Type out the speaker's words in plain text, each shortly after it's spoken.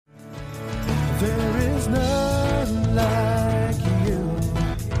There is none like you.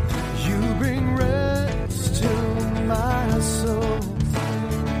 You bring rest to my soul.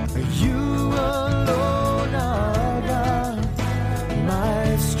 You alone are God,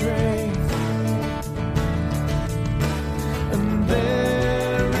 my strength. And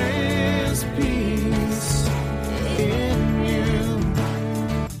there is peace in you.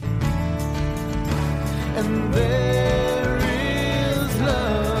 And there is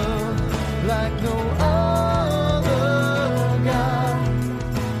love like no other God.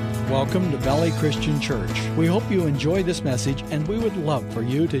 Welcome to Valley Christian Church. We hope you enjoy this message, and we would love for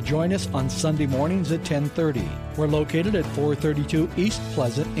you to join us on Sunday mornings at 10:30. We're located at 432 East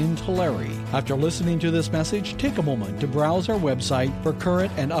Pleasant in Tulare. After listening to this message, take a moment to browse our website for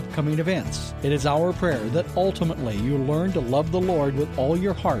current and upcoming events. It is our prayer that ultimately you learn to love the Lord with all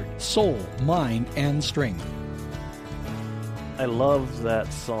your heart, soul, mind, and strength. I love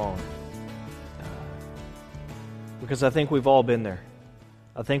that song because I think we've all been there.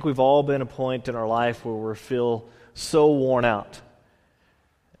 I think we've all been at a point in our life where we feel so worn out.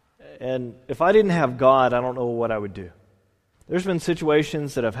 And if I didn't have God, I don't know what I would do. There's been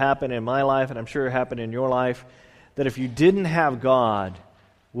situations that have happened in my life, and I'm sure it happened in your life, that if you didn't have God,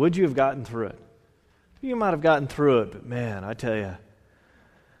 would you have gotten through it? You might have gotten through it, but man, I tell you,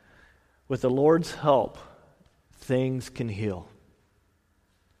 with the Lord's help, things can heal.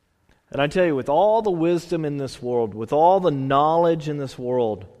 And I tell you, with all the wisdom in this world, with all the knowledge in this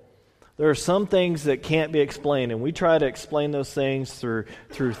world, there are some things that can't be explained, and we try to explain those things through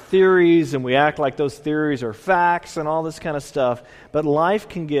theories, and we act like those theories are facts and all this kind of stuff. But life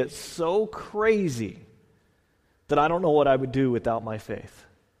can get so crazy that I don't know what I would do without my faith.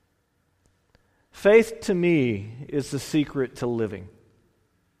 Faith, to me, is the secret to living.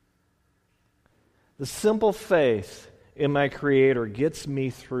 The simple faith in my Creator gets me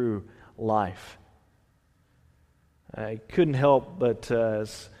through life. I couldn't help but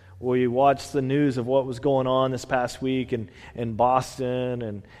as we watched the news of what was going on this past week in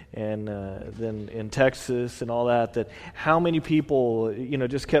Boston and then in Texas and all that how many people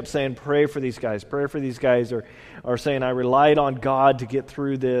just kept saying, pray for these guys, or saying, I relied on God to get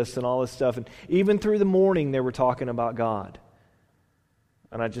through this and all this stuff. And even through the morning they were talking about God.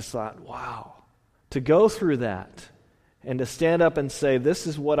 And I just thought, wow, to go through that and to stand up and say, this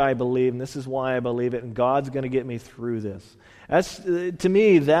is what I believe, and this is why I believe it, and God's going to get me through this. That's, to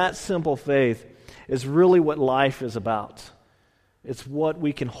me, that simple faith is really what life is about. It's what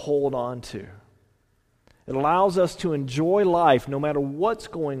we can hold on to. It allows us to enjoy life no matter what's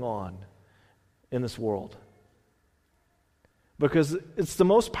going on in this world. Because it's the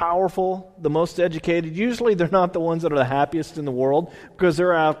most powerful, the most educated. Usually they're not the ones that are the happiest in the world because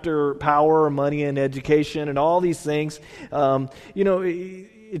they're after power, money, and education and all these things.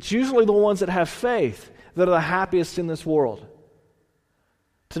 It's usually the ones that have faith that are the happiest in this world.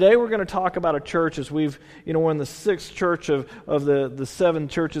 Today we're going to talk about a church as we're in the sixth church of the seven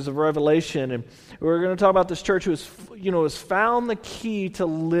churches of Revelation. And we're going to talk about this church who has found the key to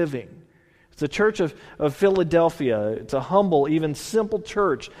living. It's the church of Philadelphia. It's a humble, even simple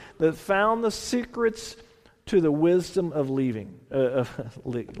church that found the secrets to the wisdom of leaving.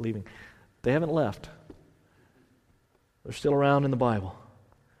 They haven't left. They're still around in the Bible.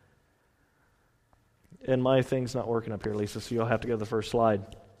 And my thing's not working up here, Lisa, so you'll have to go to the first slide.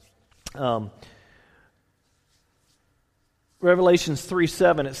 Revelations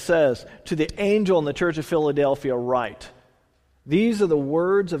 3:7, it says, to the angel in the church of Philadelphia write, these are the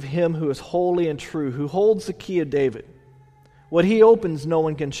words of him who is holy and true, who holds the key of David. What he opens, no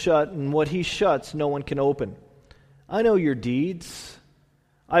one can shut, and what he shuts, no one can open. I know your deeds.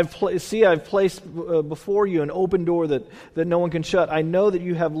 I've placed before you an open door that no one can shut. I know that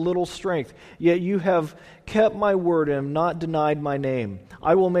you have little strength, yet you have kept my word and have not denied my name.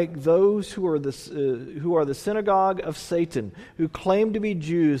 I will make those who are the synagogue of Satan, who claim to be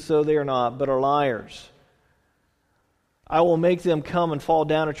Jews, though they are not, but are liars. I will make them come and fall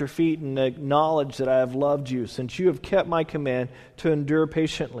down at your feet and acknowledge that I have loved you, since you have kept my command to endure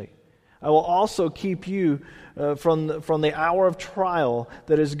patiently. I will also keep you from the hour of trial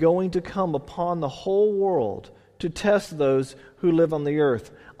that is going to come upon the whole world to test those who live on the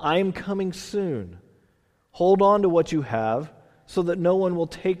earth. I am coming soon. Hold on to what you have, so that no one will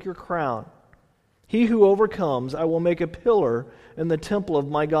take your crown. He who overcomes, I will make a pillar in the temple of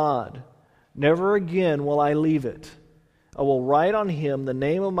my God. Never again will I leave it. I will write on him the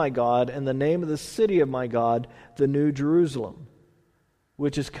name of my God and the name of the city of my God, the New Jerusalem,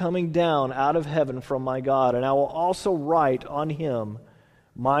 which is coming down out of heaven from my God. And I will also write on him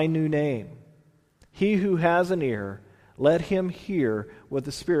my new name. He who has an ear, let him hear what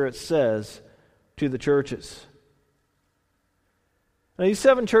the Spirit says to the churches. Now, these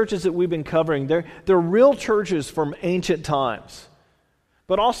 7 churches that we've been covering, they're real churches from ancient times,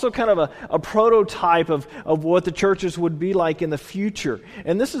 but also kind of a prototype of what the churches would be like in the future.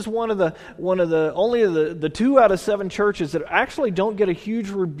 And this is one of the only the 2 out of 7 churches that actually don't get a huge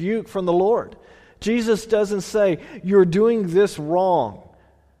rebuke from the Lord. Jesus doesn't say, "You're doing this wrong."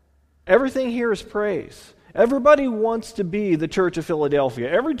 Everything here is praise. Everybody wants to be the Church of Philadelphia.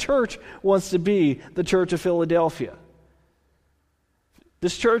 Every church wants to be the Church of Philadelphia.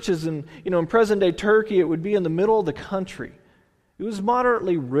 This church is in present-day Turkey. It would be in the middle of the country. It was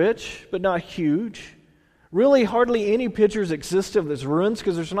moderately rich, but not huge. Really, hardly any pictures exist of its ruins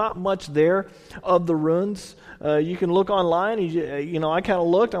because there's not much there of the ruins. You can look online. I kind of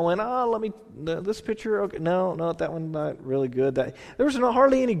looked. I went, this picture. Okay, no, that one not really good. There was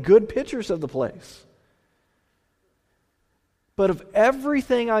hardly any good pictures of the place. But of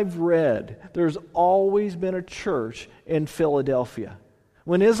everything I've read, there's always been a church in Philadelphia.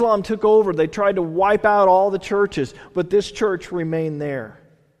 When Islam took over, they tried to wipe out all the churches, but this church remained there.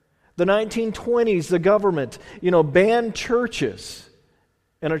 The 1920s, the government, banned churches,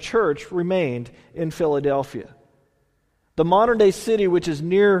 and a church remained in Philadelphia. The modern-day city, which is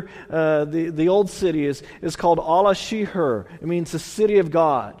near the old city, is called Al-Shihur. It means the city of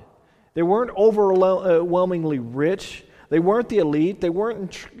God. They weren't overwhelmingly rich. They weren't the elite. They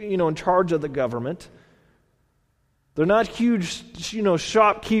weren't, in charge of the government. They're not huge,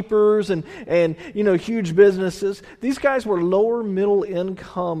 shopkeepers and huge businesses. These guys were lower middle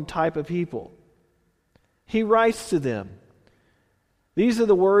income type of people. He writes to them, "These are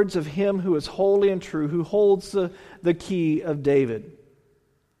the words of him who is holy and true, who holds the key of David."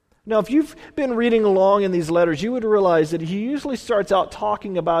 Now, if you've been reading along in these letters, you would realize that he usually starts out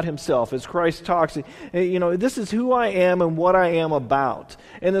talking about himself as Christ talks. This is who I am and what I am about.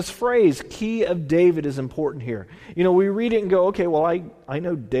 And this phrase, key of David, is important here. We read it and go, okay, well, I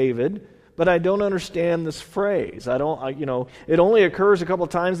know David, but I don't understand this phrase. It only occurs a couple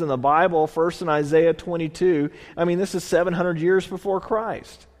of times in the Bible, first in Isaiah 22. This is 700 years before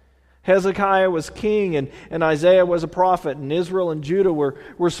Christ. Hezekiah was king, and Isaiah was a prophet, and Israel and Judah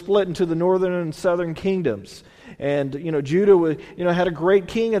were split into the northern and southern kingdoms. And, Judah had a great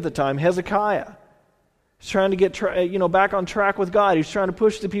king at the time, Hezekiah. He's trying to get back on track with God. He's trying to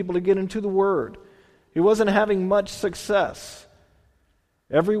push the people to get into the Word. He wasn't having much success.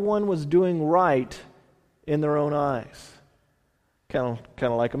 Everyone was doing right in their own eyes. Kind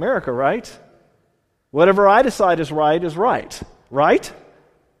of like America, right? Whatever I decide is right, right?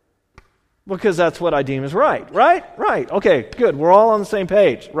 Because that's what I deem as right. Right. Okay, good. We're all on the same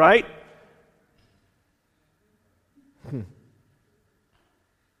page, right?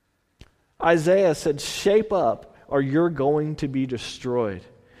 Isaiah said, "Shape up or you're going to be destroyed."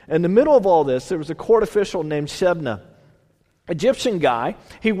 In the middle of all this, there was a court official named Shebna, Egyptian guy.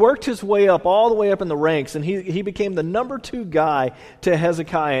 He worked his way up, all the way up in the ranks, and he became the number 2 guy to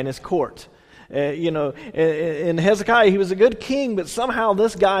Hezekiah in his court. In Hezekiah, he was a good king, but somehow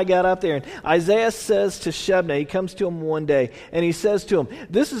this guy got up there. And Isaiah says to Shebna, he comes to him one day, and he says to him,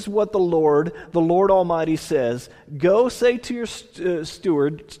 "This is what the Lord Almighty says. Go say to your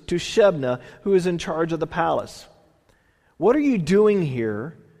steward, to Shebna, who is in charge of the palace, what are you doing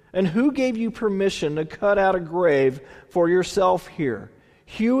here, and who gave you permission to cut out a grave for yourself here?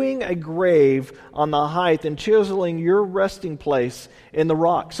 Hewing a grave on the height and chiseling your resting place in the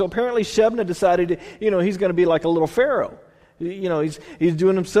rock." So apparently Shebna decided, he's going to be like a little pharaoh. He's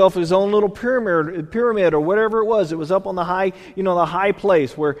doing himself his own little pyramid or whatever it was. It was up on the high, the high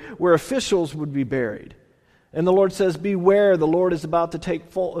place where officials would be buried. And the Lord says, "Beware, the Lord is about to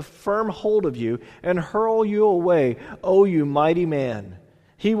take firm hold of you and hurl you away, O you mighty man.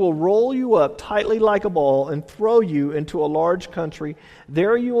 He will roll you up tightly like a ball and throw you into a large country.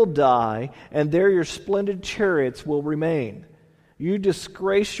 There you will die, and there your splendid chariots will remain. You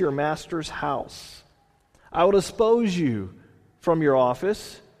disgrace your master's house. I will dispose you from your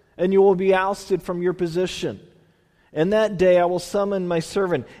office, and you will be ousted from your position. And that day I will summon my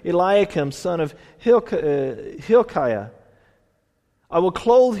servant Eliakim, son of Hilkiah. I will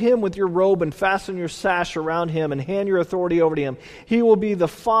clothe him with your robe and fasten your sash around him and hand your authority over to him. He will be the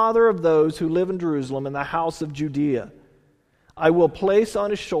father of those who live in Jerusalem in the house of Judea. I will place on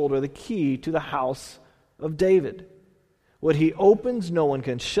his shoulder the key to the house of David. What he opens, no one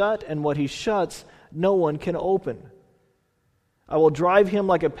can shut, and what he shuts, no one can open. I will drive him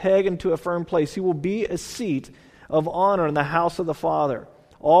like a peg into a firm place. He will be a seat of honor in the house of the Father.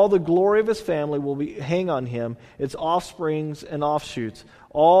 All the glory of his family will hang on him, its offsprings and offshoots,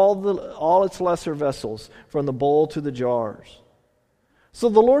 all its lesser vessels, from the bowl to the jars." So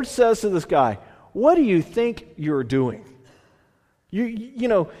the Lord says to this guy, what do you think you're doing?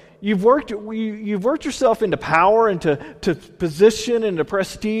 You've worked yourself into power, into position, into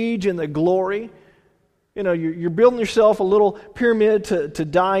prestige, and the glory. You're building yourself a little pyramid to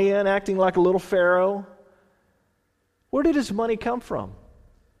die in, acting like a little pharaoh. Where did his money come from?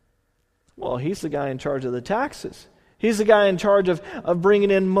 Well, he's the guy in charge of the taxes. He's the guy in charge of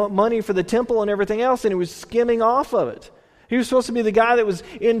bringing in money for the temple and everything else, and he was skimming off of it. He was supposed to be the guy that was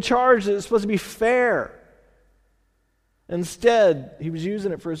in charge, that was supposed to be fair. Instead, he was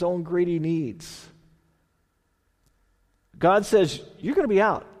using it for his own greedy needs. God says, you're going to be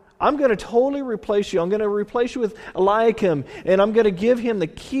out. I'm going to totally replace you. I'm going to replace you with Eliakim, and I'm going to give him the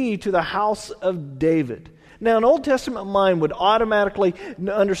key to the house of David. Now, an Old Testament mind would automatically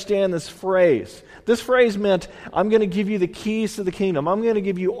understand this phrase. This phrase meant, I'm going to give you the keys to the kingdom. I'm going to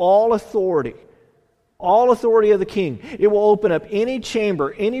give you all authority of the king. It will open up any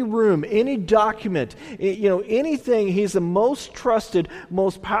chamber, any room, any document, anything. He's the most trusted,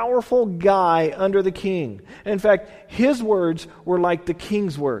 most powerful guy under the king. In fact, his words were like the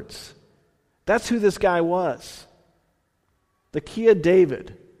king's words. That's who this guy was. The key of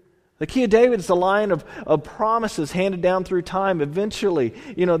David. The key of David is the line of promises handed down through time. Eventually,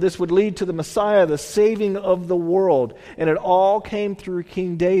 this would lead to the Messiah, the saving of the world. And it all came through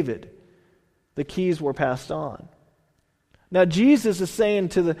King David. The keys were passed on. Now Jesus is saying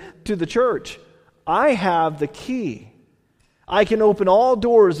to the church, I have the key. I can open all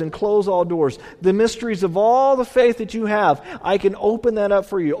doors and close all doors. The mysteries of all the faith that you have, I can open that up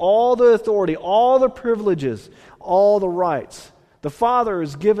for you. All the authority, all the privileges, all the rights. The Father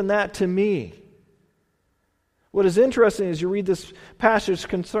has given that to me. What is interesting is you read this passage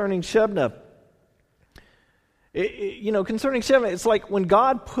concerning Shebna. Concerning Shebna, it's like when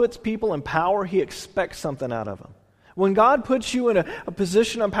God puts people in power, He expects something out of them. When God puts you in a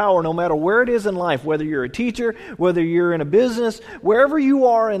position of power, no matter where it is in life, whether you're a teacher, whether you're in a business, wherever you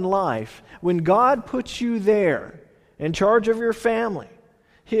are in life, when God puts you there in charge of your family,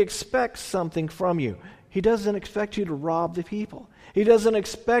 He expects something from you. He doesn't expect you to rob the people. He doesn't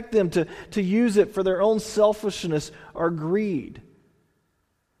expect them to use it for their own selfishness or greed.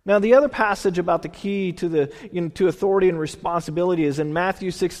 Now, the other passage about the key to authority and responsibility is in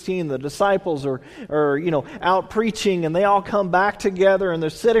Matthew 16. The disciples are out preaching, and they all come back together, and they're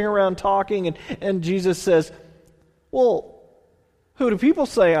sitting around talking, and Jesus says, well, who do people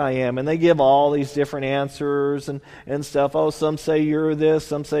say I am? And they give all these different answers and stuff. Oh, some say you're this,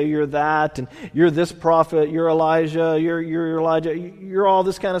 some say you're that, and you're this prophet, you're Elijah, you're Elijah, you're all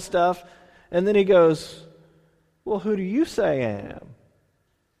this kind of stuff. And then He goes, well, who do you say I am?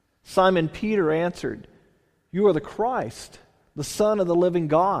 Simon Peter answered, you are the Christ, the Son of the living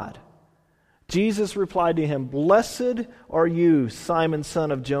God. Jesus replied to him, blessed are you, Simon,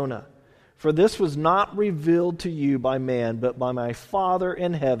 son of Jonah, for this was not revealed to you by man, but by my Father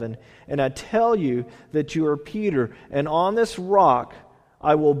in heaven. And I tell you that you are Peter, and on this rock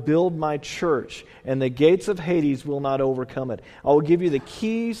I will build my church, and the gates of Hades will not overcome it. I will give you the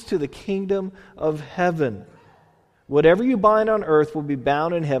keys to the kingdom of heaven. Whatever you bind on earth will be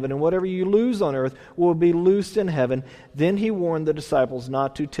bound in heaven, and whatever you loose on earth will be loosed in heaven. Then He warned the disciples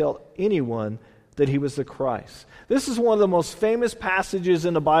not to tell anyone that He was the Christ. This is one of the most famous passages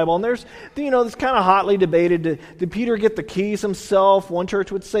in the Bible, and there's, it's kind of hotly debated. Did Peter get the keys himself? One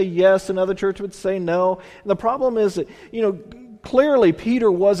church would say yes, another church would say no. And the problem is that, clearly Peter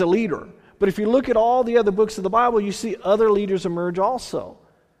was a leader. But if you look at all the other books of the Bible, you see other leaders emerge also.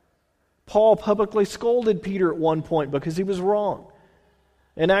 Paul publicly scolded Peter at one point because he was wrong.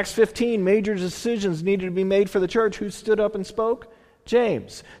 In Acts 15, major decisions needed to be made for the church. Who stood up and spoke?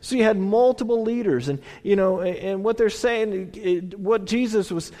 James. So you had multiple leaders, and and what they're saying, what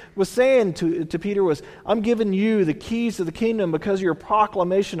Jesus was saying to Peter was, I'm giving you the keys to the kingdom because of your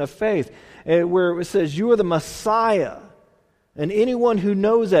proclamation of faith, where it says you are the Messiah. And anyone who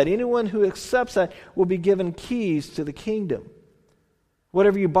knows that, anyone who accepts that, will be given keys to the kingdom.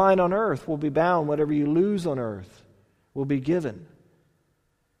 Whatever you bind on earth will be bound. Whatever you lose on earth will be given.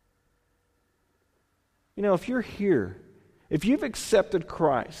 If you're here, if you've accepted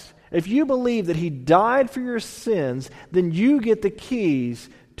Christ, if you believe that He died for your sins, then you get the keys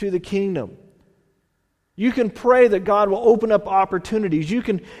to the kingdom. You can pray that God will open up opportunities. You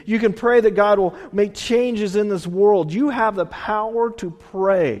can pray that God will make changes in this world. You have the power to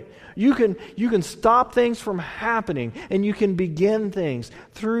pray. You can stop things from happening, and you can begin things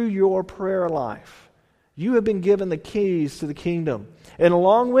through your prayer life. You have been given the keys to the kingdom. And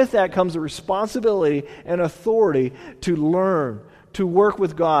along with that comes a responsibility and authority to learn, to work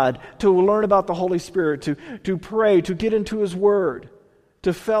with God, to learn about the Holy Spirit, to pray, to get into His Word,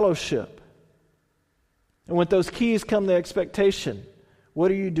 to fellowship. And with those keys come the expectation.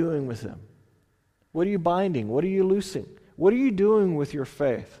 What are you doing with them? What are you binding? What are you loosing? What are you doing with your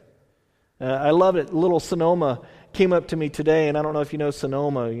faith? I love it. Little Sonoma came up to me today, and I don't know if you know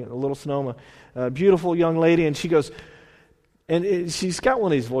Sonoma, little Sonoma, beautiful young lady, and she goes, and she's got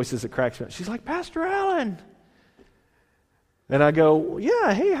one of these voices that cracks me up. She's like, Pastor Allen. And I go,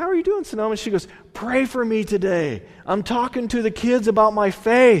 yeah, hey, how are you doing, Sonoma? And she goes, pray for me today. I'm talking to the kids about my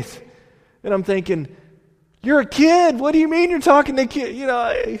faith. And I'm thinking, you're a kid. What do you mean you're talking to kids?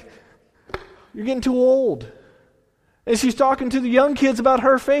 You're getting too old. And she's talking to the young kids about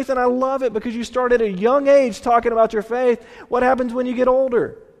her faith, and I love it because you start at a young age talking about your faith. What happens when you get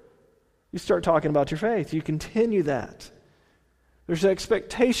older? You start talking about your faith. You continue that. There's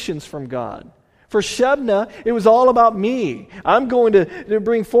expectations from God. For Shebna, it was all about me. I'm going to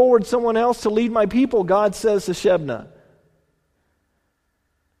bring forward someone else to lead my people, God says to Shebna.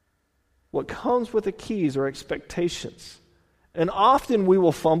 What comes with the keys are expectations. And often we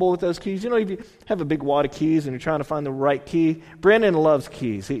will fumble with those keys. If you have a big wad of keys and you're trying to find the right key, Brandon loves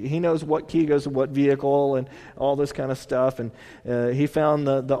keys. He knows what key goes to what vehicle and all this kind of stuff. And he found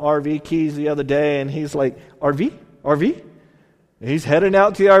the RV keys the other day, and he's like, RV? He's heading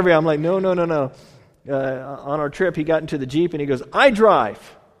out to the RV. I'm like, no. On our trip, he got into the Jeep, and he goes, I drive.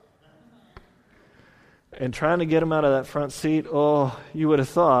 And trying to get him out of that front seat, you would have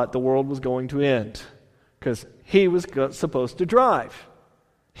thought the world was going to end. Because he was supposed to drive.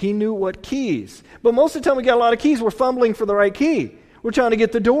 He knew what keys. But most of the time we got a lot of keys, we're fumbling for the right key. We're trying to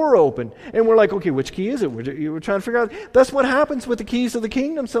get the door open. And we're like, okay, which key is it? We're trying to figure out. That's what happens with the keys of the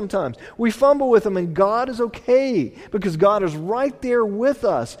kingdom sometimes. We fumble with them, and God is okay because God is right there with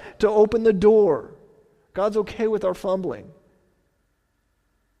us to open the door. God's okay with our fumbling.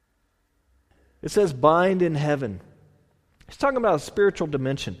 It says bind in heaven. He's talking about a spiritual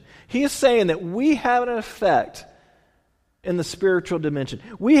dimension. He is saying that we have an effect in the spiritual dimension.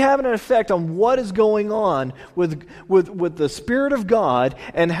 We have an effect on what is going on with the Spirit of God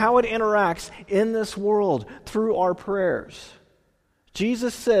and how it interacts in this world through our prayers.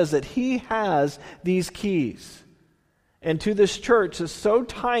 Jesus says that He has these keys. And to this church that's so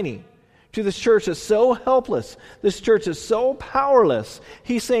tiny, to this church that's so helpless, this church is so powerless,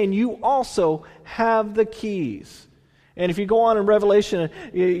 He's saying you also have the keys. And if you go on in Revelation,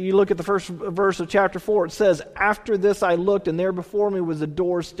 you look at the first verse of chapter 4, it says, after this I looked, and there before me was a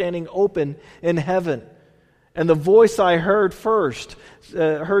door standing open in heaven. And the voice I heard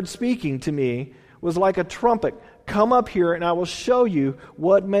speaking to me, was like a trumpet. Come up here, and I will show you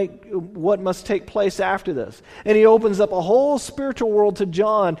what must take place after this. And he opens up a whole spiritual world to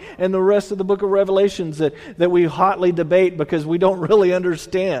John and the rest of the book of Revelations that we hotly debate because we don't really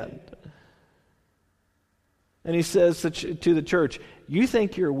understand. And he says to the church, you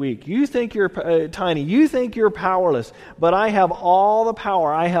think you're weak, you think you're tiny, you think you're powerless, but I have all the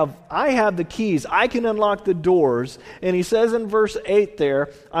power. I have the keys. I can unlock the doors. And he says in verse 8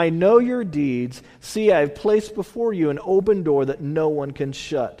 there, I know your deeds. See, I have placed before you an open door that no one can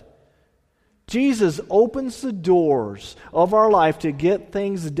shut. Jesus opens the doors of our life to get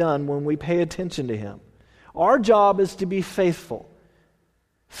things done when we pay attention to Him. Our job is to be faithful.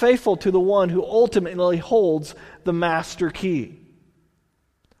 Faithful to the one who ultimately holds the master key.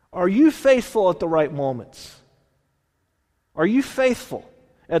 Are you faithful at the right moments? Are you faithful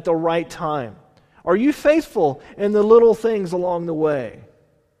at the right time? Are you faithful in the little things along the way?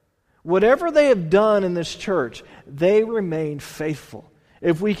 Whatever they have done in this church, they remain faithful.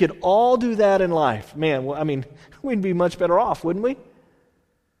 If we could all do that in life, man, we'd be much better off, wouldn't we?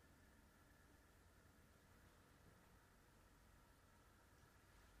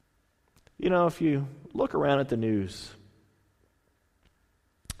 If you look around at the news,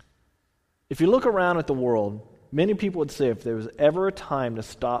 if you look around at the world, many people would say if there was ever a time to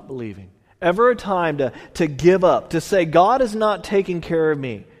stop believing, ever a time to give up, to say, God is not taking care of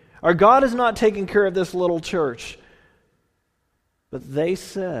me, or God is not taking care of this little church. But they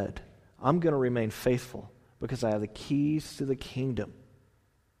said, I'm going to remain faithful because I have the keys to the kingdom.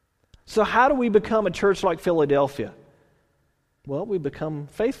 So how do we become a church like Philadelphia? Well, we become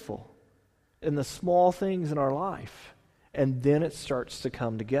faithful in the small things in our life, and then it starts to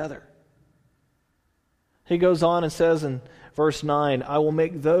come together. He goes on and says in verse 9, I will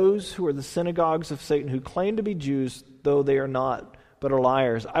make those who are the synagogues of Satan, who claim to be Jews, though they are not, but are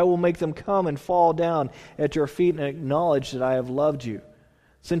liars, I will make them come and fall down at your feet and acknowledge that I have loved you.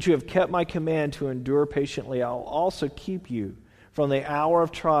 Since you have kept my command to endure patiently, I will also keep you from the hour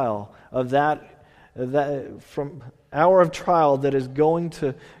of trial hour of trial that is going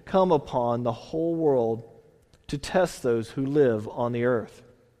to come upon the whole world to test those who live on the earth.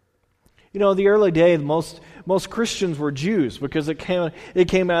 The early day, most Christians were Jews because it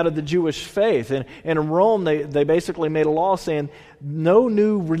came out of the Jewish faith. And in Rome, they basically made a law saying no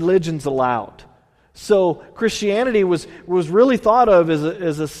new religions allowed. So Christianity was really thought of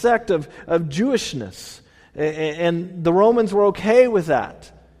as a sect of Jewishness. And the Romans were okay with that.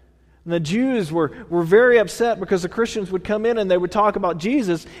 And the Jews were very upset because the Christians would come in and they would talk about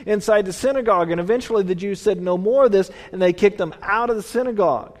Jesus inside the synagogue. And eventually the Jews said no more of this, and they kicked them out of the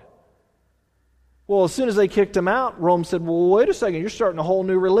synagogue. Well, as soon as they kicked him out, Rome said, well, wait a second, you're starting a whole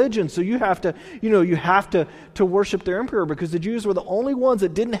new religion, so you have to worship their emperor, because the Jews were the only ones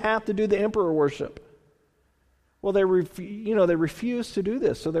that didn't have to do the emperor worship. Well, they refused to do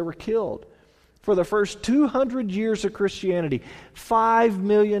this, so they were killed. For the first 200 years of Christianity, 5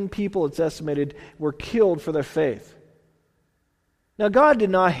 million people, it's estimated, were killed for their faith. Now, God did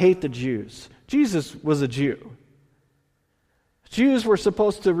not hate the Jews. Jesus was a Jew. Jews were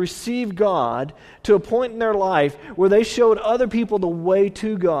supposed to receive God to a point in their life where they showed other people the way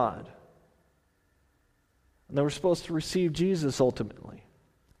to God. And they were supposed to receive Jesus ultimately.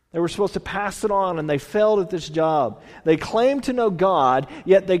 They were supposed to pass it on, and they failed at this job. They claimed to know God,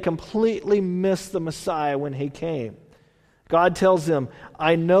 yet they completely missed the Messiah when He came. God tells them,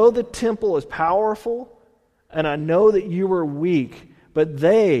 I know the temple is powerful, and I know that you are weak, but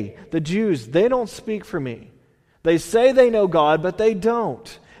they, the Jews, they don't speak for me. They say they know God, but they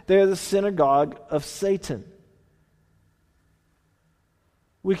don't. They're the synagogue of Satan.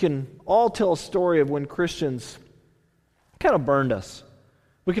 We can all tell a story of when Christians kind of burned us.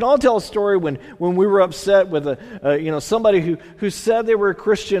 We can all tell a story when we were upset with somebody who said they were a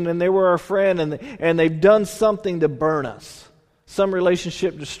Christian and they were our friend, and they've done something to burn us. Some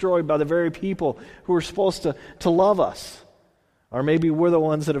relationship destroyed by the very people who are supposed to love us. Or maybe we're the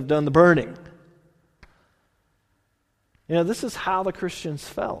ones that have done the burning. This is how the Christians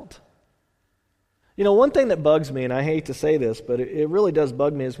felt. One thing that bugs me, and I hate to say this, but it really does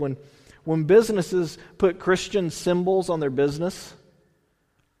bug me, is when businesses put Christian symbols on their business.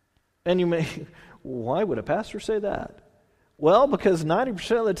 And you may, why would a pastor say that? Well, because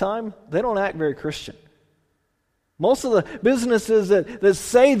 90% of the time, they don't act very Christian. Most of the businesses that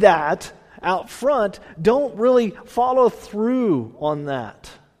say that out front don't really follow through on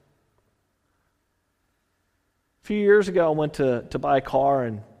that. A few years ago, I went to buy a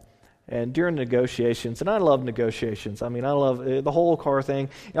car, and during negotiations, and I love negotiations. I mean, I love the whole car thing.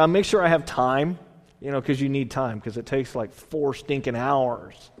 I make sure I have time, because you need time, because it takes like 4 stinking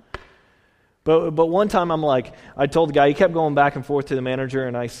hours. But one time I told the guy, he kept going back and forth to the manager,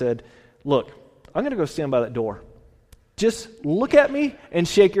 and I said, look, I'm going to go stand by that door. Just look at me and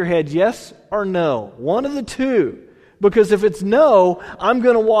shake your head yes or no. One of the two. Because if it's no, I'm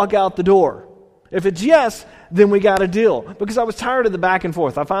going to walk out the door. If it's yes, then we got a deal. Because I was tired of the back and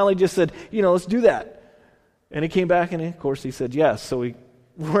forth. I finally just said, let's do that. And he came back, and of course he said yes. So we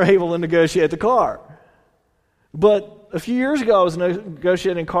were able to negotiate the car. But a few years ago, I was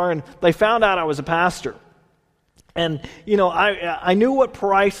negotiating a car, and they found out I was a pastor. And, I knew what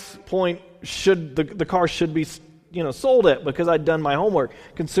price point the car should be sold at, because I'd done my homework,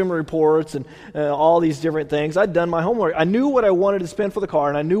 Consumer Reports and all these different things. I'd done my homework. I knew what I wanted to spend for the car,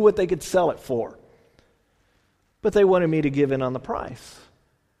 and I knew what they could sell it for. But they wanted me to give in on the price.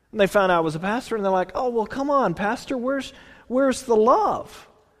 And they found out I was a pastor, and they're like, oh, well, come on, pastor, where's the love?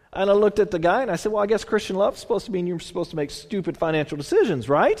 And I looked at the guy, and I said, well, I guess Christian love is supposed to mean you're supposed to make stupid financial decisions,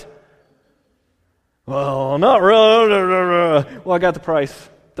 right? Well, not really. Well, I got the price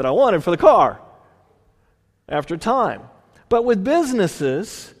that I wanted for the car after time. But with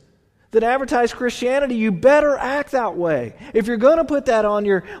businesses that advertise Christianity, you better act that way. If you're going to put that on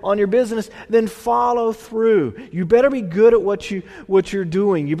your business, then follow through. You better be good at what you're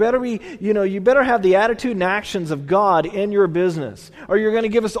doing. You better be, you better have the attitude and actions of God in your business, or you're going to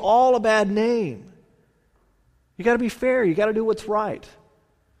give us all a bad name. You got to be fair. You got to do what's right.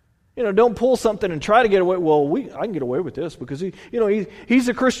 Don't pull something and try to get away. Well, I can get away with this because he's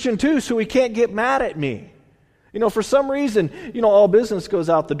a Christian too, so he can't get mad at me. For some reason, all business goes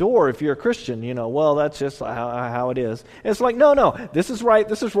out the door if you're a Christian. Well, that's just how it is. And it's like, no, this is right,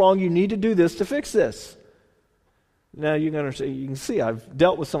 this is wrong, you need to do this to fix this. Now, you can see I've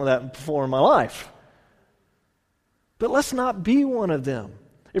dealt with some of that before in my life. But let's not be one of them.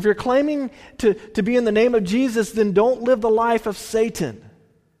 If you're claiming to be in the name of Jesus, then don't live the life of Satan.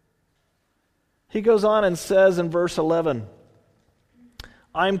 He goes on and says in verse 11,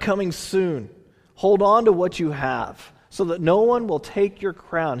 I'm coming soon. Hold on to what you have, so that no one will take your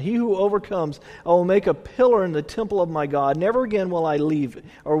crown. He who overcomes, I will make a pillar in the temple of my God. Never again will I leave it,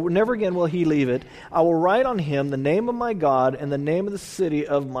 or never again will he leave it. I will write on him the name of my God and the name of the city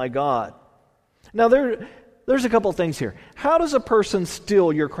of my God. Now, there's a couple of things here. How does a person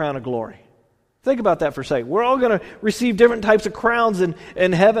steal your crown of glory? Think about that for a second. We're all going to receive different types of crowns in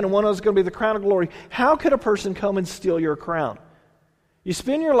heaven, and one of those is going to be the crown of glory. How could a person come and steal your crown? You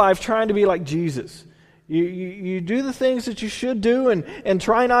spend your life trying to be like Jesus. You do the things that you should do and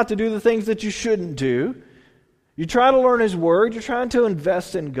try not to do the things that you shouldn't do. You try to learn His Word. You're trying to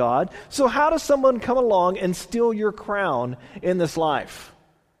invest in God. So how does someone come along and steal your crown in this life?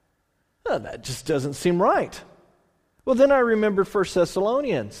 Well, that just doesn't seem right. Well, then I remembered 1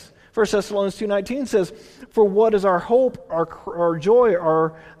 Thessalonians. 1 Thessalonians 2:19 says, "For what is our hope, our joy,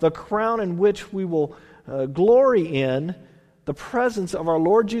 the crown in which we will glory in the presence of our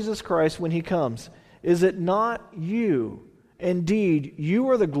Lord Jesus Christ when He comes? Is it not you? Indeed, you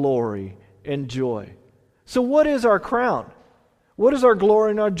are the glory and joy." So what is our crown? What is our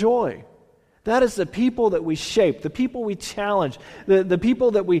glory and our joy? That is the people that we shape, the people we challenge, the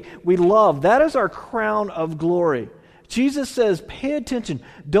people that we love. That is our crown of glory. Jesus says, pay attention.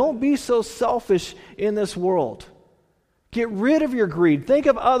 Don't be so selfish in this world. Get rid of your greed. Think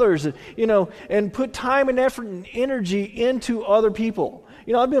of others, and put time and effort and energy into other people.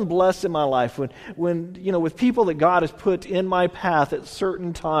 I've been blessed in my life when with people that God has put in my path at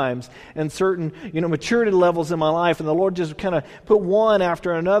certain times and certain, maturity levels in my life, and the Lord just kind of put one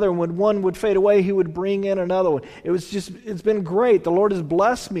after another, and when one would fade away, He would bring in another one. It's been great. The Lord has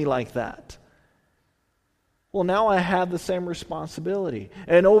blessed me like that. Well, now I have the same responsibility.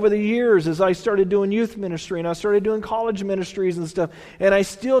 And over the years, as I started doing youth ministry and I started doing college ministries and stuff, and I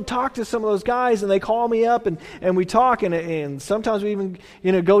still talk to some of those guys, and they call me up and we talk, and sometimes we even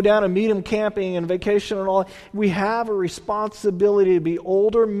go down and meet them camping and vacation and all. We have a responsibility to be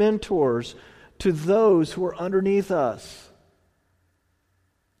older mentors to those who are underneath us.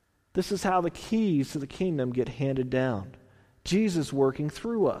 This is how the keys to the kingdom get handed down. Jesus working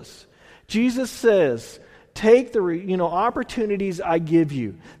through us. Jesus says, take the opportunities I give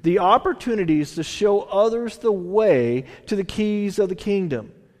you, the opportunities to show others the way to the keys of the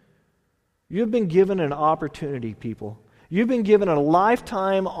kingdom. You've been given an opportunity, people. You've been given a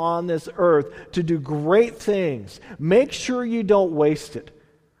lifetime on this earth to do great things. Make sure you don't waste it.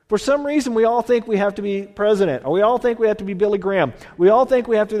 For some reason, we all think we have to be president, or we all think we have to be Billy Graham. We all think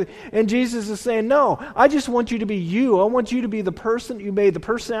we have to, and Jesus is saying, no, I just want you to be you. I want you to be the person you made. The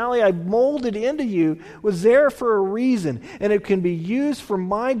personality I molded into you was there for a reason, and it can be used for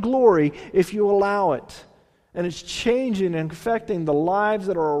my glory if you allow it. And it's changing and affecting the lives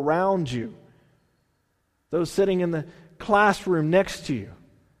that are around you. Those sitting in the classroom next to you.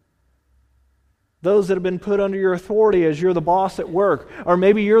 Those that have been put under your authority as you're the boss at work. Or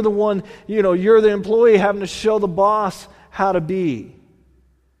maybe you're the one, you're the employee having to show the boss how to be.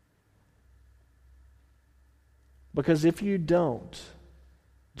 Because if you don't,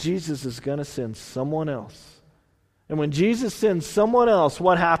 Jesus is going to send someone else. And when Jesus sends someone else,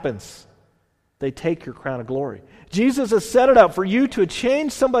 what happens? They take your crown of glory. Jesus has set it up for you to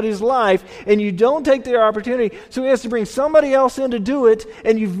change somebody's life, and you don't take their opportunity, so He has to bring somebody else in to do it,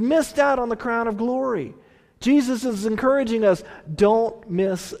 and you've missed out on the crown of glory. Jesus is encouraging us, don't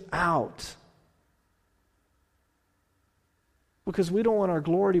miss out. Because we don't want our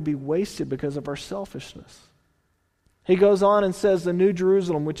glory to be wasted because of our selfishness. He goes on and says, the new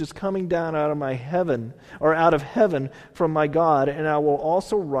Jerusalem, which is coming down out of heaven from my God, and I will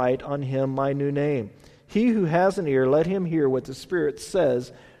also write on him my new name. He who has an ear, let him hear what the Spirit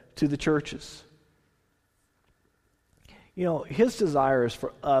says to the churches. His desire is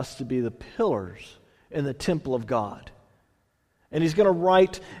for us to be the pillars in the temple of God. And He's going to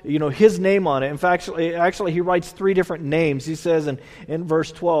write, His name on it. In fact, actually, He writes 3 different names. He says in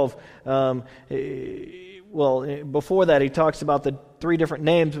verse 12, before that, He talks about the 3 different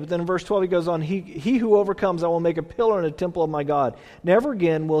names, but then in verse 12 he goes on, He who overcomes, I will make a pillar in the temple of my God. Never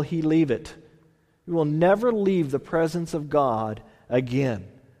again will he leave it. He will never leave the presence of God again.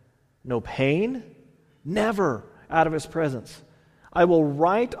 No pain, never out of His presence. I will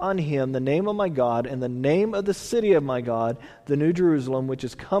write on him the name of my God and the name of the city of my God, the New Jerusalem, which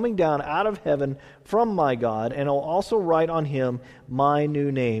is coming down out of heaven from my God, and I'll also write on him my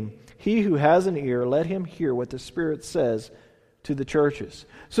new name. He who has an ear, let him hear what the Spirit says to the churches.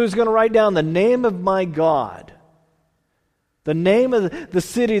 So He's going to write down the name of my God, the name of the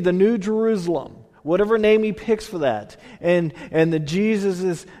city, the New Jerusalem, whatever name He picks for that, and the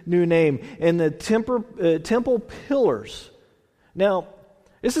Jesus' new name, and the temple pillars. Now,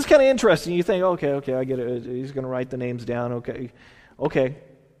 this is kind of interesting. You think, okay, I get it. He's going to write the names down. Okay,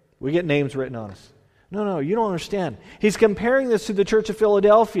 we get names written on us. No, you don't understand. He's comparing this to the church of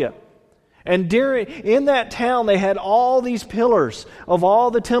Philadelphia. And in that town, they had all these pillars of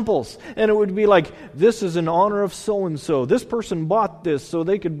all the temples. And it would be like, this is in honor of so-and-so. This person bought this so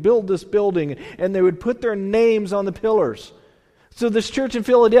they could build this building. And they would put their names on the pillars. So this church in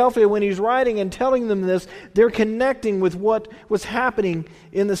Philadelphia, when he's writing and telling them this, they're connecting with what was happening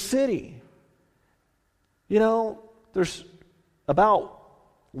in the city. You know, there's about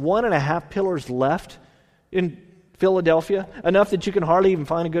 1.5 pillars left in Philadelphia, enough that you can hardly even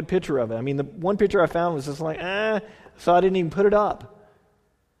find a good picture of it. I mean, the one picture I found was just like, so I didn't even put it up.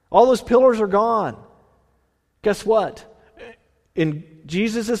 All those pillars are gone. Guess what? In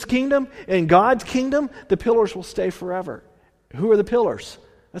Jesus' kingdom, in God's kingdom, the pillars will stay forever. Who are the pillars?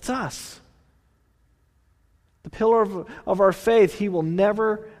 That's us. The pillar of our faith, He will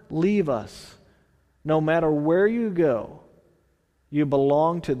never leave us. No matter where you go, you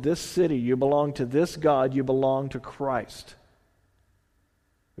belong to this city, you belong to this God, you belong to Christ.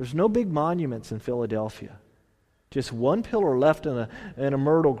 There's no big monuments in Philadelphia. Just one pillar left in a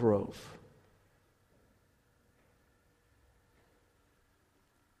myrtle grove.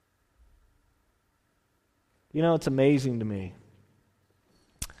 You know, it's amazing to me,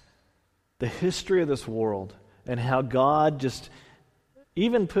 the history of this world and how God just,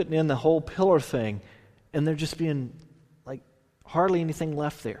 even putting in the whole pillar thing, and there just being like hardly anything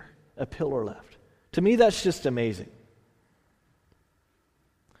left there, a pillar left. To me, that's just amazing.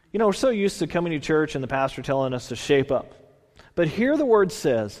 You know, we're so used to coming to church and the pastor telling us to shape up. But here the word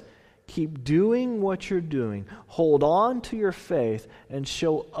says, keep doing what you're doing. Hold on to your faith and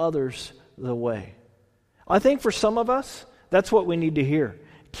show others the way. I think for some of us, that's what we need to hear.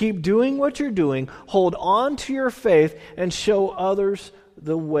 Keep doing what you're doing. Hold on to your faith and show others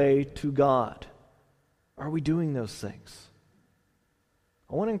the way to God. Are we doing those things?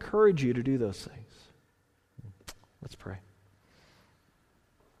 I want to encourage you to do those things. Let's pray.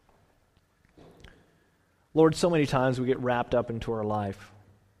 Lord, so many times we get wrapped up into our life.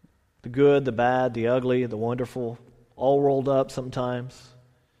 The good, the bad, the ugly, the wonderful, all rolled up sometimes.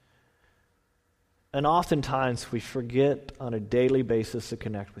 And oftentimes we forget on a daily basis to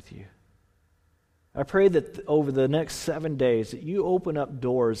connect with you. I pray that over the next 7 days that you open up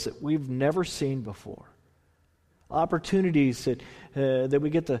doors that we've never seen before. Opportunities that we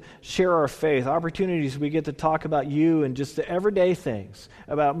get to share our faith. Opportunities we get to talk about you and just the everyday things.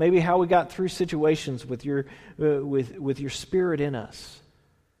 About maybe how we got through situations with your Spirit in us.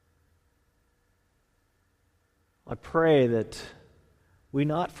 I pray that we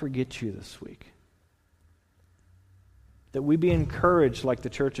not forget you this week. That we be encouraged like the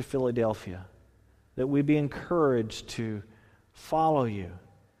Church of Philadelphia. That we be encouraged to follow you.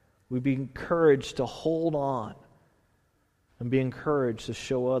 We be encouraged to hold on. And be encouraged to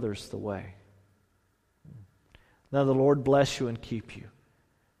show others the way. Now the Lord bless you and keep you.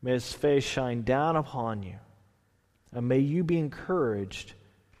 May His face shine down upon you. And may you be encouraged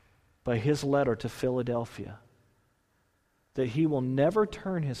by His letter to Philadelphia. That He will never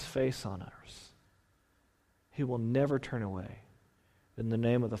turn His face on us. He will never turn away. In the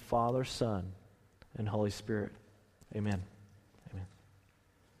name of the Father, Son, and Holy Spirit. Amen.